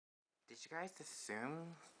Did you guys assume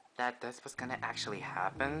that this was gonna actually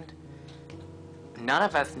happen? None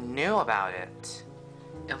of us knew about it.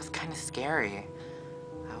 It was kind of scary.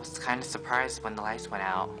 I was kind of surprised when the lights went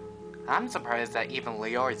out. I'm surprised that even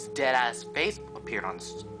Leora's dead-ass face appeared on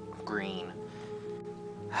screen.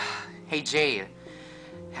 Hey Jade,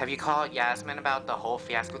 have you called Yasmin about the whole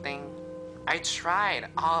fiasco thing? I tried,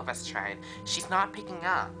 all of us tried. She's not picking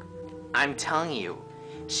up. I'm telling you,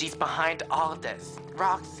 she's behind all of this.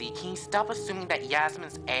 Roxy, can you stop assuming that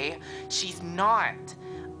Yasmin's A? She's not.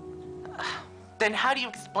 Then how do you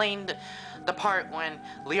explain the part when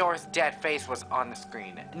Leora's dead face was on the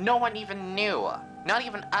screen? No one even knew. Not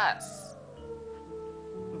even us.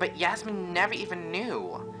 But Yasmin never even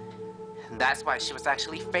knew. That's why she was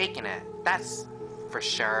actually faking it. That's for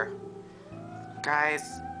sure.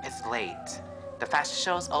 Guys, it's late. The fashion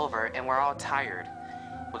show's over and we're all tired.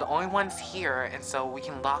 We're the only ones here, and so we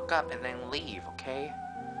can lock up and then leave, okay?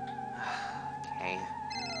 Okay.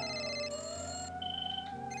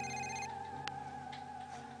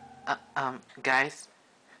 Guys?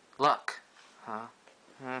 Look. Huh?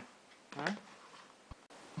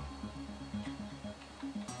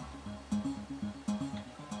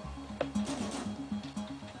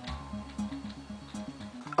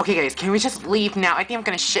 Okay guys, can we just leave now? I think I'm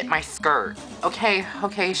gonna shit my skirt. Okay,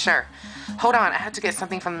 sure. Hold on, I have to get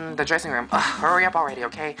something from the dressing room. Ugh, hurry up already,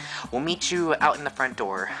 okay? We'll meet you out in the front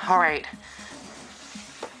door. Alright.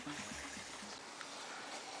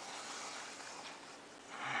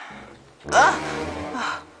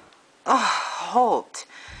 Holt.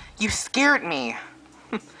 You scared me.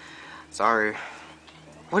 Sorry.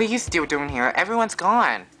 What are you still doing here? Everyone's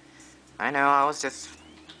gone. I know, I was just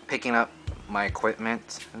picking up my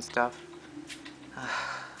equipment and stuff.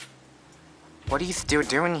 What are you still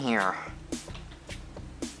doing here?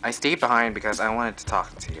 I stayed behind because I wanted to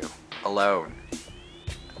talk to you. Alone.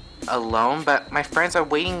 Alone? But my friends are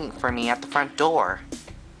waiting for me at the front door.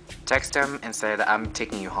 Text them and say that I'm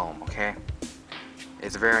taking you home, okay?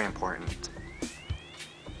 It's very important.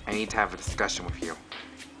 I need to have a discussion with you.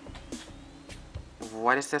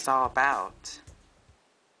 What is this all about?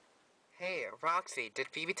 Hey, Roxy, did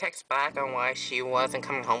Phoebe text back on why she wasn't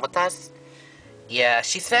coming home with us? Yeah,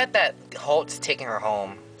 she said that Holt's taking her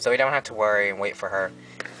home, so we don't have to worry and wait for her.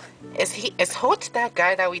 Is Holt that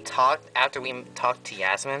guy that we talked after we talked to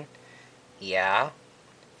Yasmin? Yeah?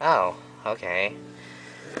 Oh, okay.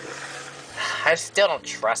 I still don't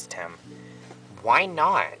trust him. Why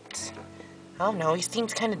not? I don't know, he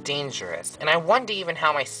seems kind of dangerous. And I wonder even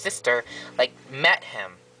how my sister, met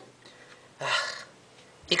him.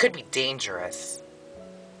 He could be dangerous.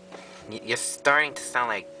 You're starting to sound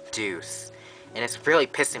like Deuce. And it's really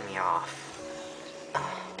pissing me off.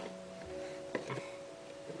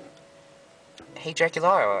 Hey,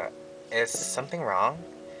 Draculaura, is something wrong?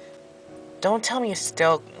 Don't tell me you're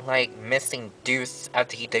still, missing Deuce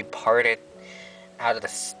after he departed out of the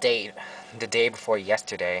state the day before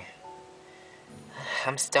yesterday.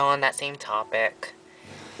 I'm still on that same topic.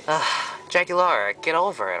 Draculaura, get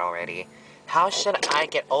over it already. How should I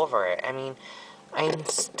get over it? I mean, I'm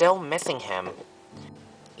still missing him.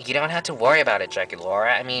 You don't have to worry about it,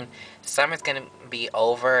 Draculaura. I mean, summer's gonna be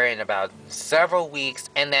over in about several weeks,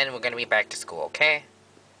 and then we're gonna be back to school, okay?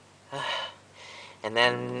 And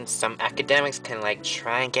then some academics can,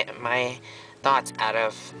 try and get my thoughts out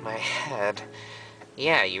of my head.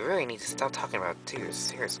 Yeah, you really need to stop talking about Deuce.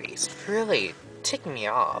 Seriously, it's really ticking me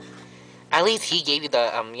off. At least he gave you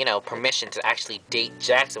the, permission to actually date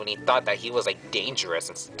Jackson when he thought that he was, dangerous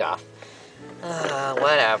and stuff.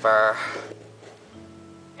 Whatever.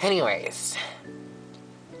 Anyways.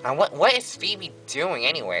 What is Phoebe doing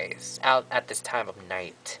anyways, out at this time of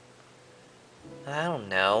night? I don't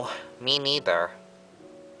know. Me neither.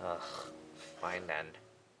 Ugh. Fine then.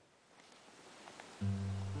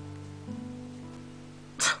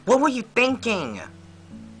 What were you thinking?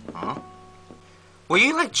 Huh? Were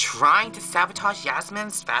you, trying to sabotage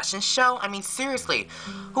Yasmin's fashion show? I mean, seriously,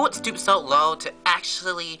 who would stoop so low to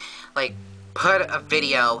actually, put a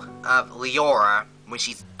video of Leora when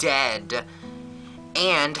she's dead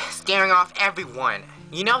and scaring off everyone?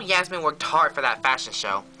 You know Yasmin worked hard for that fashion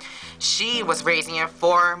show. She was raising it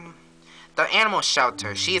for the animal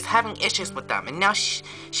shelter. She is having issues with them, and now she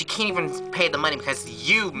can't even pay the money because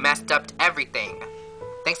you messed up everything.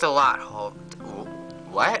 Thanks a lot, Holt.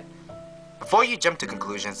 What? Before you jump to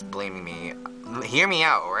conclusions blaming me, hear me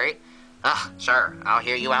out, alright? Sure, I'll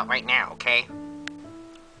hear you out right now, okay?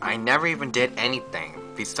 I never even did anything.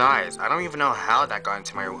 Besides, I don't even know how that got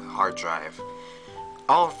into my hard drive.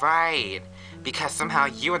 Alright, because somehow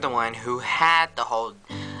you were the one who had the whole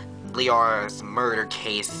Leora's murder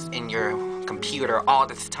case in your computer all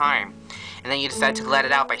this time. and then you decided to let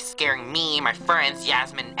it out by scaring me, my friends,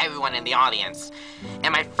 Yasmin, and everyone in the audience.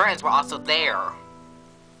 And my friends were also there.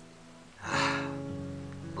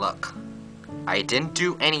 Look, I didn't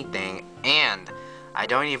do anything, and I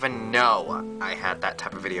don't even know I had that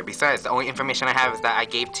type of video. Besides, the only information I have is that I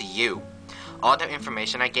gave to you. All the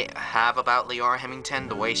information I have about Leora Hemington,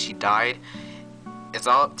 the way she died, it's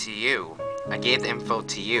all up to you. I gave the info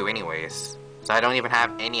to you anyways, so I don't even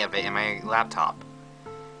have any of it in my laptop.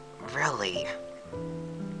 Really?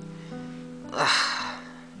 Ugh.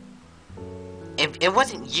 If it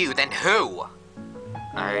wasn't you, then who?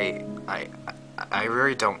 I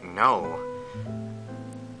really don't know.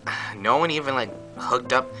 No one even like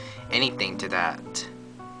hooked up anything to that.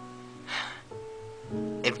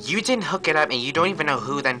 If you didn't hook it up and you don't even know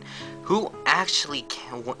who, then who actually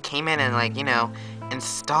came in and, like, you know,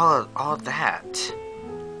 installed all that?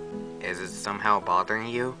 Is it somehow bothering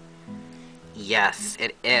you? Yes,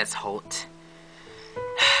 it is, Holt.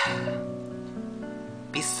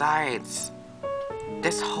 Besides,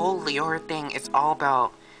 this whole Leora thing is all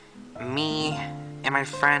about me and my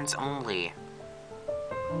friends only.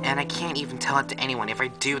 And I can't even tell it to anyone. If I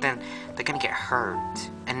do, then they're gonna get hurt.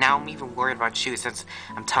 And now I'm even worried about you since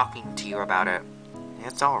I'm talking to you about it.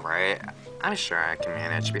 It's alright. I'm sure I can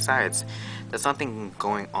manage. Besides, there's nothing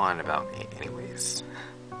going on about me anyways.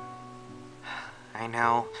 I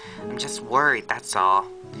know. I'm just worried, that's all.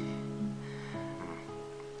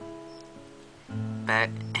 But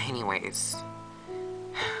anyways,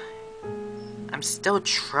 I'm still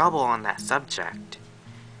trouble on that subject.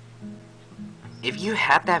 If you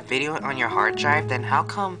had that video on your hard drive, then how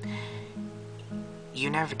come you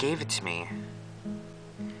never gave it to me?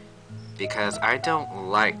 Because I don't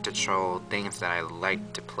like to troll things that I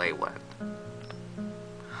like to play with.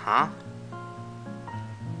 Huh?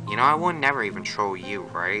 You know, I would never even troll you,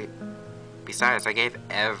 right? Besides, I gave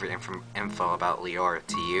every info about Leora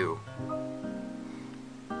to you.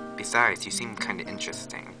 Besides, you seem kinda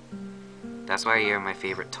interesting. That's why you're my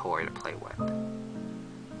favorite toy to play with.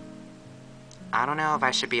 I don't know if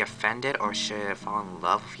I should be offended or should fall in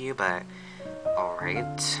love with you, but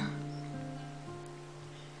alright.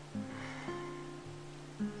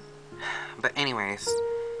 But anyways,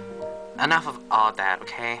 enough of all that,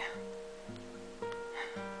 okay?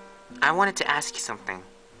 I wanted to ask you something.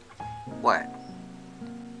 What?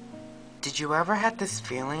 Did you ever have this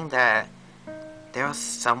feeling that there was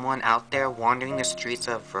someone out there wandering the streets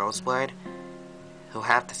of Rosewood who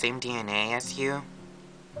have the same DNA as you?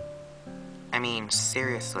 I mean,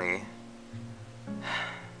 seriously.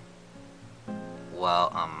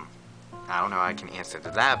 Well, I don't know how I can answer to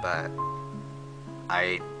that, but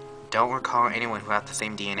I don't recall anyone who has the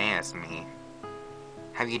same DNA as me.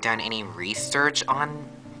 Have you done any research on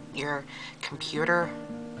your computer?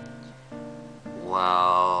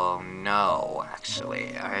 Well, no,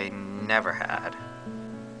 actually, I never had.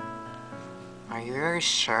 Are you very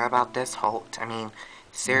sure about this, Holt? I mean,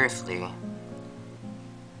 seriously.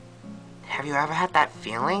 Have you ever had that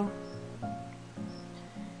feeling?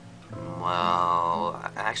 Well,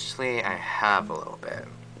 actually, I have a little bit.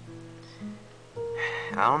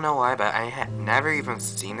 I don't know why, but I had never even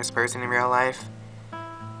seen this person in real life.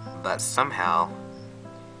 But somehow,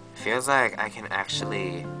 it feels like I can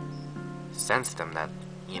actually sense them that,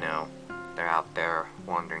 you know, they're out there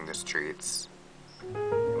wandering the streets.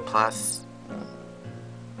 And plus,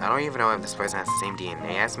 I don't even know if this person has the same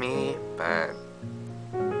DNA as me, but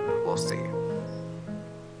we'll see.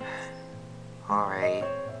 Alright.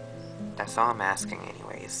 That's all I'm asking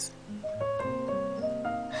anyways.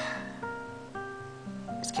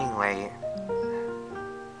 It's getting late.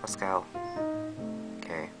 Let's go.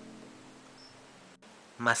 Okay.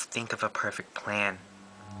 Must think of a perfect plan.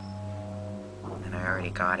 And I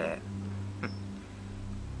already got it.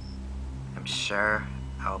 I'm sure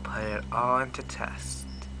I'll put it all into test.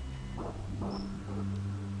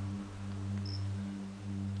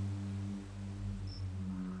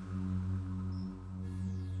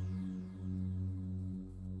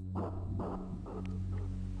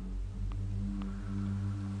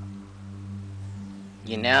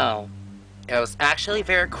 You know, it was actually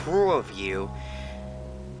very cruel of you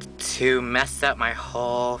to mess up my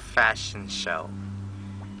whole fashion show.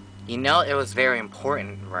 You know it was very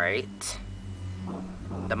important, right?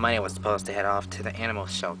 The money was supposed to head off to the animal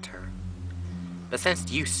shelter. But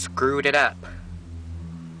since you screwed it up,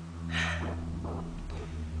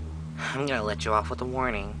 I'm gonna let you off with a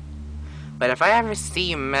warning. But if I ever see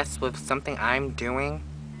you mess with something I'm doing,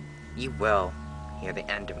 you will hear the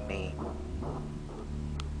end of me.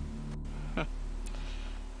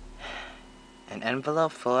 An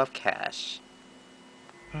envelope full of cash.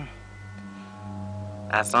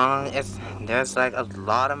 As long as there's like a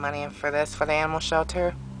lot of money for this for the animal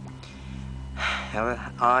shelter, all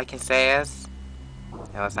I can say is,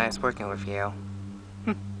 it was nice working with you.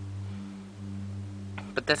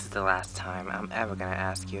 But this is the last time I'm ever gonna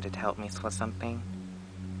ask you to help me with something.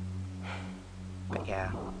 But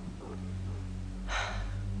yeah.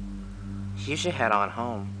 You should head on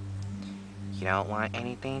home. You don't want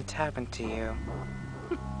anything to happen to you.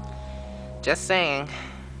 Just saying.